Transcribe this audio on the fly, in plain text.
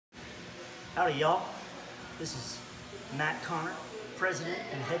Howdy, y'all. This is Matt Connor, President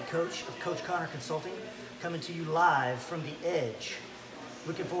and Head Coach of Coach Connor Consulting, coming to you live from the Edge.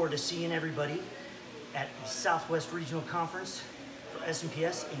 Looking forward to seeing everybody at the Southwest Regional Conference for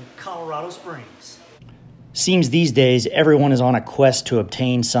SMPS in Colorado Springs. Seems these days everyone is on a quest to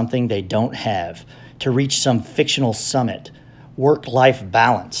obtain something they don't have, to reach some fictional summit, work-life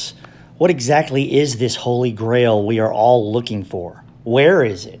balance. What exactly is this holy grail we are all looking for? Where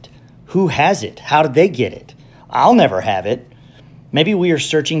is it? Who has it? How did they get it? I'll never have it. Maybe we are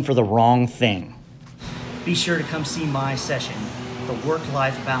searching for the wrong thing. Be sure to come see my session, The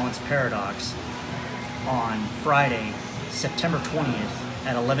Work-Life Balance Paradox, on Friday, September 20th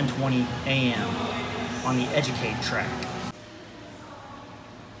at 11:20 a.m. on the Educate track.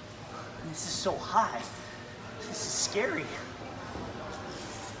 This is so high. This is scary.